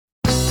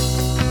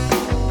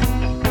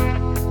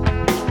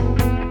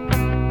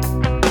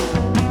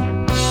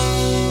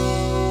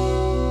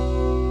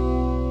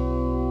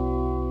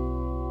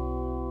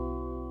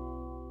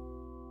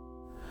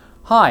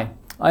Hi,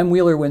 I'm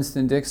Wheeler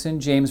Winston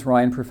Dixon, James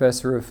Ryan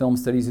Professor of Film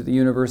Studies at the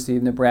University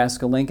of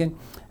Nebraska-Lincoln,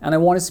 and I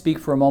want to speak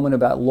for a moment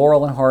about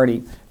Laurel and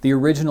Hardy, the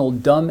original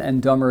Dumb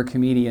and Dumber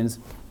comedians,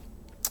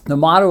 the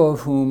motto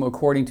of whom,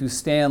 according to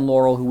Stan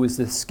Laurel, who was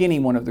the skinny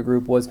one of the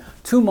group, was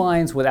 "two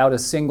minds without a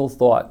single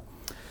thought."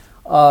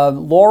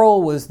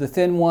 Laurel was the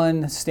thin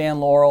one, Stan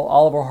Laurel.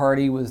 Oliver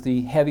Hardy was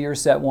the heavier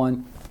set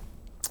one.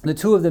 The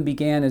two of them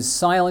began as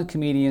silent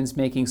comedians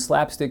making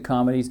slapstick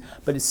comedies,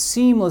 but it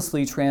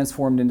seamlessly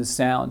transformed into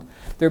sound.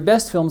 Their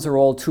best films are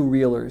all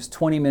two-reelers,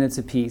 20 minutes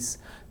apiece.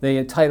 They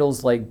had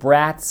titles like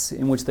Bratz,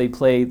 in which they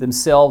play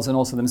themselves and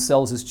also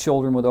themselves as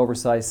children with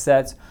oversized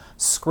sets.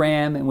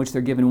 Scram, in which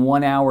they're given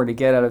 1 hour to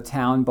get out of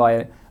town by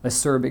a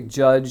acerbic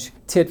judge.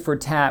 Tit for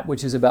Tat,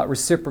 which is about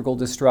reciprocal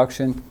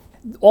destruction.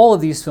 All of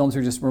these films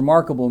are just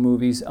remarkable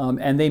movies,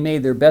 and they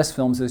made their best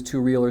films as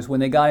two-reelers. When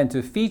they got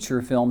into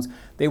feature films,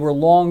 they were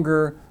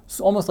longer,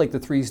 almost like the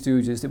Three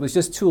Stooges. It was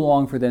just too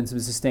long for them to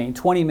sustain.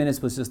 20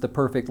 minutes was just the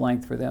perfect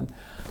length for them.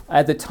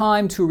 At the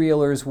time,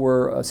 two-reelers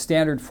were a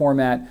standard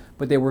format,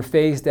 but they were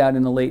phased out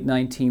in the late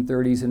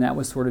 1930s, and that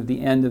was sort of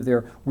the end of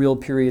their real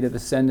period of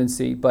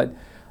ascendancy. But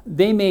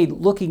they made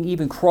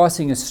even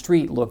crossing a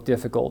street look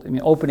difficult. I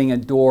mean, opening a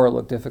door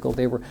look difficult.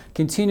 They were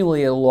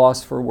continually at a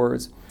loss for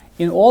words.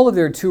 In all of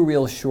their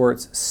two-reel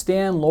shorts,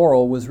 Stan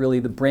Laurel was really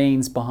the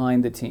brains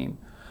behind the team.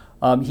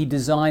 He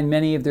designed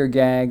many of their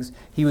gags.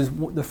 He was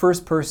the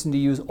first person to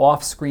use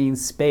off-screen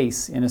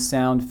space in a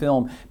sound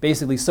film.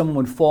 Basically, someone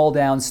would fall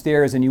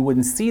downstairs and you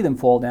wouldn't see them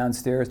fall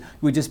downstairs. You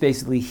would just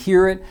basically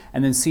hear it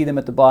and then see them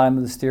at the bottom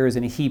of the stairs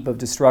in a heap of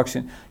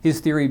destruction. His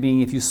theory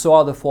being if you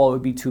saw the fall, it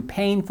would be too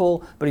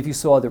painful, but if you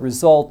saw the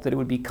result, that it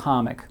would be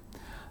comic.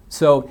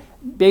 So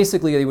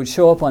basically, they would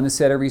show up on the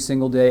set every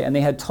single day, and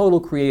they had total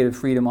creative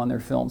freedom on their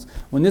films.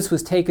 When this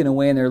was taken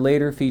away in their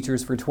later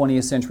features for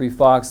 20th Century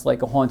Fox,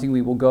 like A Haunting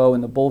We Will Go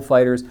and The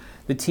Bullfighters,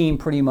 the team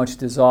pretty much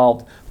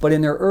dissolved. But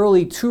in their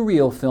early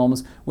two-reel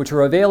films, which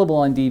are available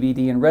on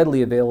DVD and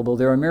readily available,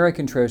 they're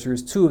American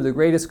treasures, two of the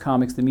greatest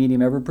comics the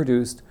medium ever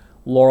produced,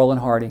 Laurel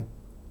and Hardy.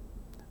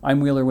 I'm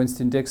Wheeler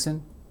Winston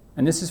Dixon,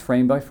 and this is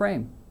Frame by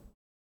Frame.